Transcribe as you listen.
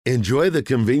Enjoy the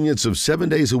convenience of 7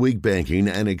 days a week banking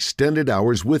and extended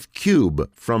hours with Cube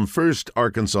from First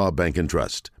Arkansas Bank and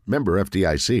Trust. Member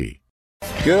FDIC.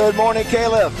 Good morning,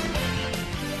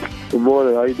 Khalif. Good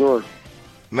morning. How you doing?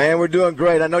 Man, we're doing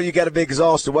great. I know you got to be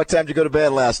exhausted. What time did you go to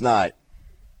bed last night?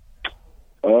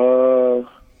 I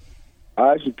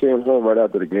actually came home right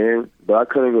after the game, but I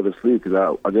couldn't go to sleep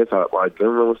because I guess my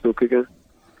adrenaline was still kicking.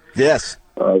 Yes.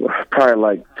 Probably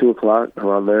like 2 o'clock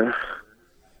around there.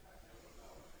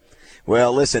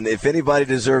 Well, listen, if anybody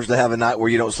deserves to have a night where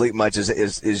you don't sleep much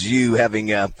is you, having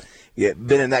been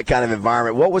in that kind of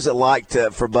environment. What was it like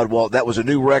for Bud Walton? That was a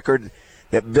new record.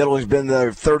 That building's been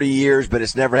there 30 years, but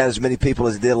it's never had as many people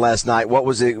as it did last night. What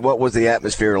was the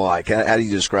atmosphere like? How do you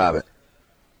describe it?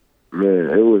 Man,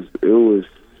 it was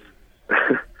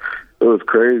it was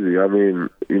crazy. I mean,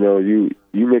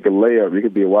 you make a layup. You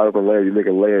could be a wide open layup. You make a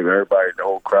layup, everybody, the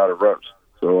whole crowd erupts.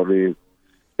 So, I mean,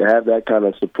 to have that kind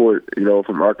of support,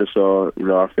 from Arkansas,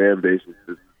 our fan base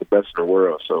is the best in the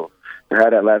world. So to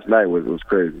have that last night was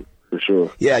crazy, for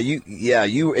sure.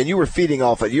 You were feeding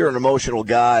off it. You're an emotional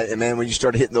guy, and man, when you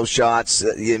started hitting those shots,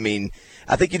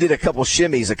 I think you did a couple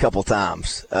shimmies a couple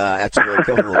times after a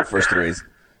couple of the first threes.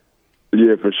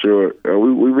 Yeah, for sure.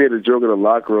 We made a joke in the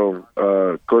locker room.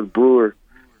 Coach Brewer,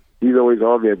 he's always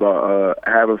on me about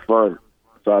having fun.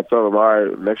 So I told him, all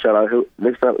right, next shot I hit,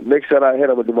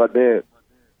 I'm gonna do my dance.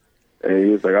 And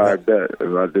he was like, all right, bet.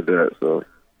 And I did that. So,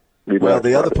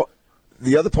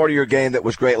 the other part of your game that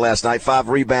was great last night, 5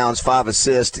 rebounds, 5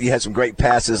 assists. You had some great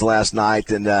passes last night.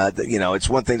 And, it's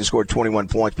one thing to score 21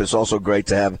 points, but it's also great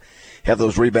to have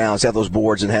those rebounds, have those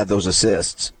boards, and have those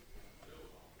assists.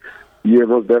 Yeah,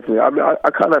 most definitely. I mean,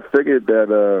 I kind of figured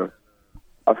that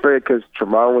because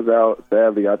Tremont was out,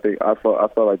 sadly, I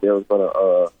felt like they was going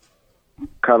to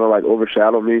kind of like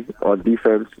overshadow me on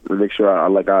defense and make sure I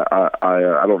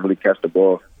don't really catch the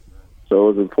ball. So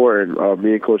it was important.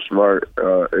 Me and Coach Smart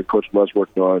and Coach Musk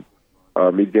worked on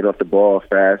me getting off the ball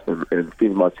fast and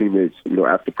feeding my teammates,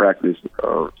 after practice.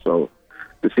 So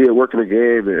to see it work in the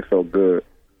game, it felt good.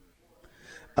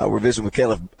 We're visiting with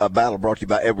Khalif. Battle brought to you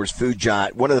by Edwards Food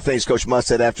Giant. One of the things Coach Musk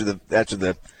said after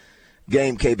the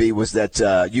game, KB, was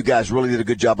that you guys really did a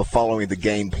good job of following the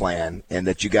game plan, and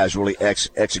that you guys really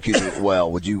executed it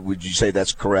well. Would you say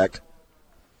that's correct?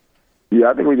 Yeah,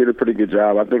 I think we did a pretty good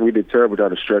job. I think we did terrible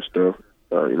down the stretch, though.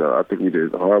 I think we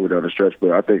did horrible down the stretch,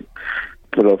 but I think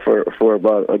for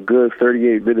about a good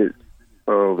 38 minutes,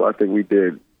 I think we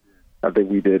did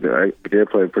the game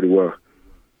plan pretty well.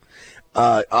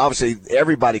 Obviously,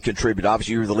 everybody contributed.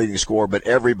 Obviously, you were the leading scorer, but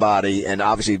everybody, and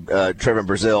obviously Trevor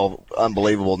Brazil,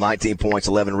 unbelievable, 19 points,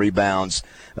 11 rebounds,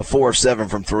 4 of 7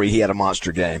 from 3. He had a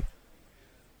monster game.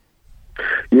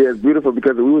 Yeah, it's beautiful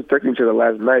because we was texting each other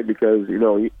last night because,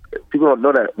 people don't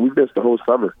know that we missed the whole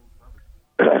summer.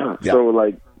 So,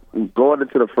 like, going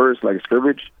into the first,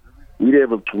 scrimmage, we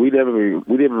didn't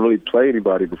really play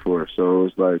anybody before. So it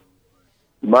was like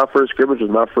my first scrimmage was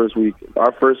my first week.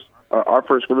 Our first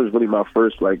scrimmage was really my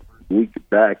first week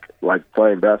back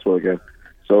playing basketball again.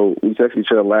 So we texted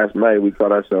each other last night. We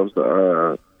called ourselves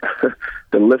the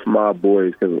Lift Mob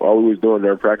Boys because all we was doing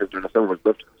during practice during the summer was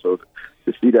lifting. So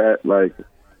to see that,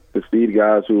 to see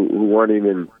guys who weren't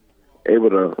even able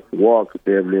to walk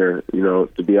damn near,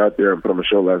 to be out there and put on a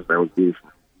show last night was beautiful.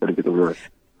 And get the win.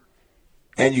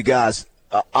 And you guys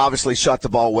obviously shot the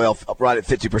ball well, right at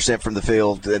 50% from the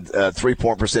field.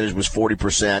 3-point percentage was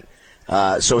 40%.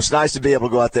 So it's nice to be able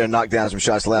to go out there and knock down some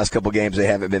shots. The last couple of games, they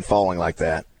haven't been falling like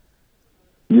that.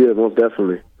 Yeah, most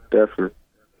definitely.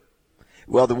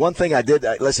 Well, the one thing I did,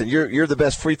 listen, you're the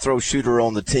best free throw shooter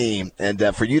on the team,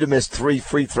 and for you to miss 3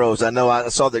 free throws, I know I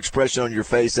saw the expression on your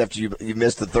face after you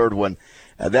missed the third one.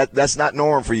 That's not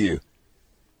normal for you.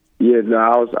 Yeah, no,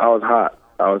 I was hot.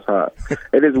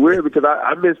 And it's weird because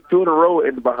I missed 2 in a row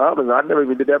in the Bahamas. I never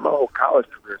even did that my whole college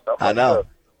career. I know.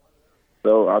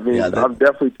 So, I mean, I'm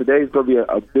definitely, today's going to be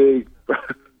a big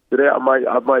 – today I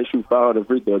might shoot 500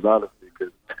 free throws, honestly,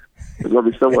 because it's going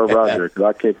to be somewhere around there because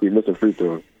I can't be missing free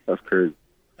throws. That's crazy.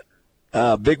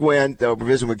 Big win. We're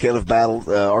visiting with Khalif Battle.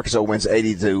 Arkansas wins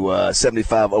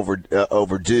 80-75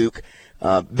 over Duke.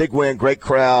 Big win, great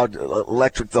crowd,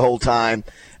 electric the whole time.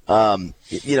 Now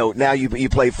you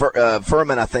play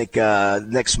Furman, I think,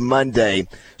 next Monday.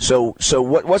 So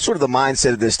what's sort of the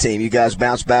mindset of this team? You guys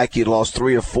bounce back. You lost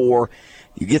 3 or 4.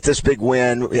 You get this big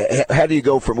win. Where do you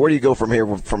go from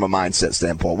here from a mindset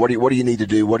standpoint? What do you need to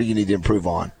do? What do you need to improve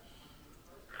on?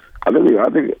 I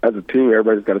think as a team,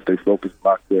 everybody's got to stay focused,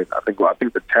 locked in. I think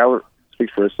the talent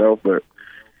speaks for itself, but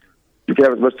you can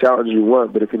have as much talent as you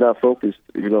want, but if you're not focused,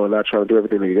 and not trying to do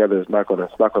everything together, it's not going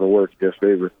to work in your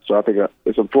favor. So I think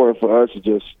it's important for us to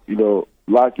just,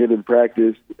 lock in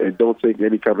practice and don't take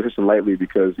any competition lightly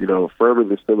because,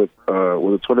 Furman is still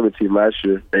was a tournament team last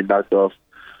year. They knocked off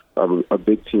a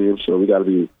big team, so we got to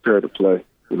be prepared to play,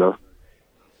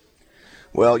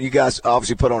 Well, you guys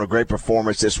obviously put on a great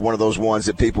performance. It's one of those ones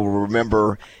that people will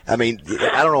remember. I mean,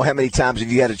 I don't know how many times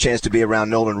have you had a chance to be around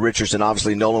Nolan Richardson.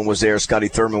 Obviously, Nolan was there. Scotty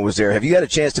Thurman was there. Have you had a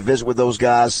chance to visit with those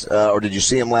guys, or did you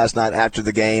see them last night after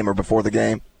the game or before the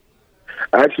game?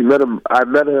 I actually met him. I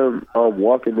met him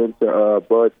walking into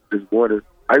Bud this morning.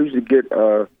 I usually get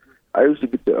to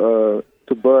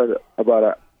Bud about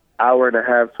an hour and a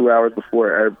half, 2 hours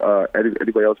before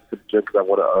anybody else to the gym because I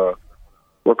want to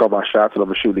work on my shots and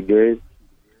I'm shooting the game.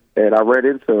 And I ran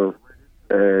into him,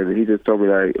 and he just told me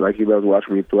like he loves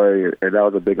watching me play, and that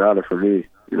was a big honor for me.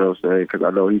 You know what I'm saying? Because I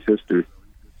know he's history.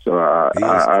 So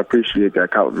I appreciate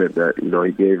that compliment that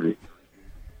he gave me.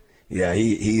 Yeah,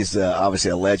 he's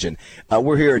obviously a legend.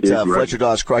 We're here at Fletcher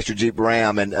Dodge Chrysler Jeep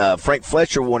Ram, and Frank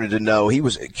Fletcher wanted to know, he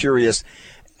was curious,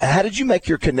 how did you make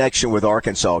your connection with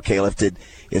Arkansas, Khalif?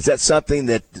 Is that something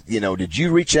that, did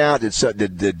you reach out? Did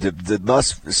the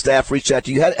Musk staff reach out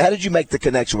to you? How did you make the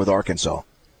connection with Arkansas?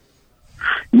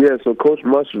 Yeah, so Coach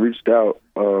Musk reached out.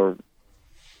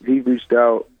 He reached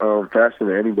out faster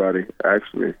than anybody,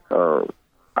 actually.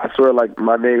 I swear,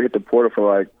 my name hit the portal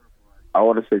for, I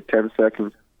want to say 10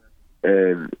 seconds.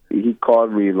 And he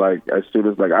called me as soon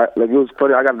as it was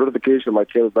funny. I got a notification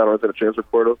Caleb's not on the transfer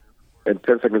portal, and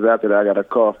 10 seconds after that, I got a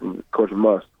call from Coach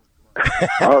Musk. I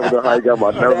don't know how he got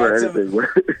my number or anything.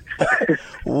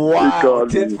 Wow!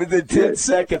 Within 10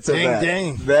 seconds of that.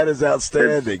 Dang. That is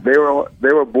outstanding. They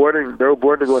were boarding to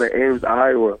go to Ames,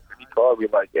 Iowa. He called me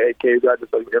 "Hey, Cave, I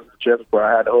just got the transfer portal.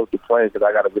 I had to hold the plane because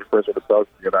I got to be the first one to talk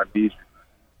to you, and I need you."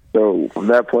 So from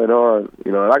that point on,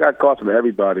 and I got calls from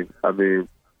everybody. I mean.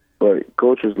 But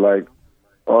Coach was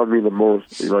on me the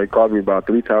most. He called me about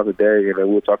 3 times a day, and then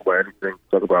we'll talk about anything,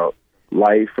 talk about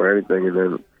life or anything. And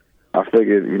then I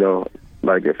figured,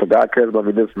 if a guy cares about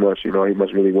me this much, he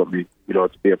must really want me, to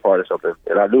be a part of something.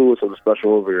 And I knew it was something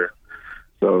special over here.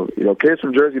 So, kids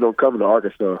from Jersey don't come to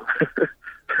Arkansas.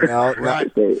 No,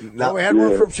 we had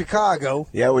one from Chicago.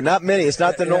 Yeah, well, not many. It's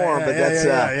not the norm, but that's.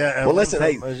 Well,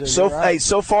 listen,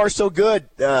 so far so good,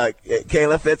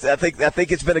 Khalif. I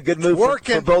think it's been a good move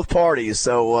for both parties.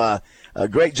 So,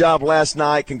 great job last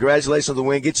night. Congratulations on the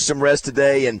win. Get you some rest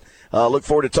today, and look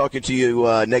forward to talking to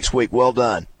you next week. Well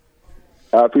done.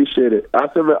 I appreciate it. I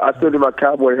still need my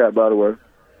cowboy hat, by the way.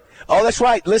 Oh, that's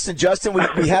right. Listen, Justin,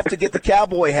 we have to get the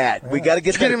cowboy hat. We got to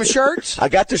get him a shirt. I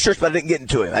got the shirts, but I didn't get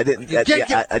into him. I didn't.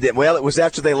 I didn't. Well, it was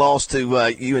after they lost to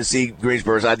UNC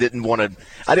Greensboro. I didn't want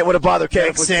to bother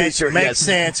Caleb with t-shirt. Makes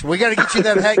sense. We got to get you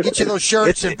that hat, get you those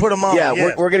shirts, and put them on. Yeah,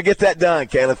 we're going to get that done,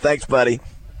 Caleb. Thanks, buddy.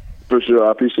 For sure.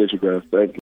 I appreciate you guys. Thank you.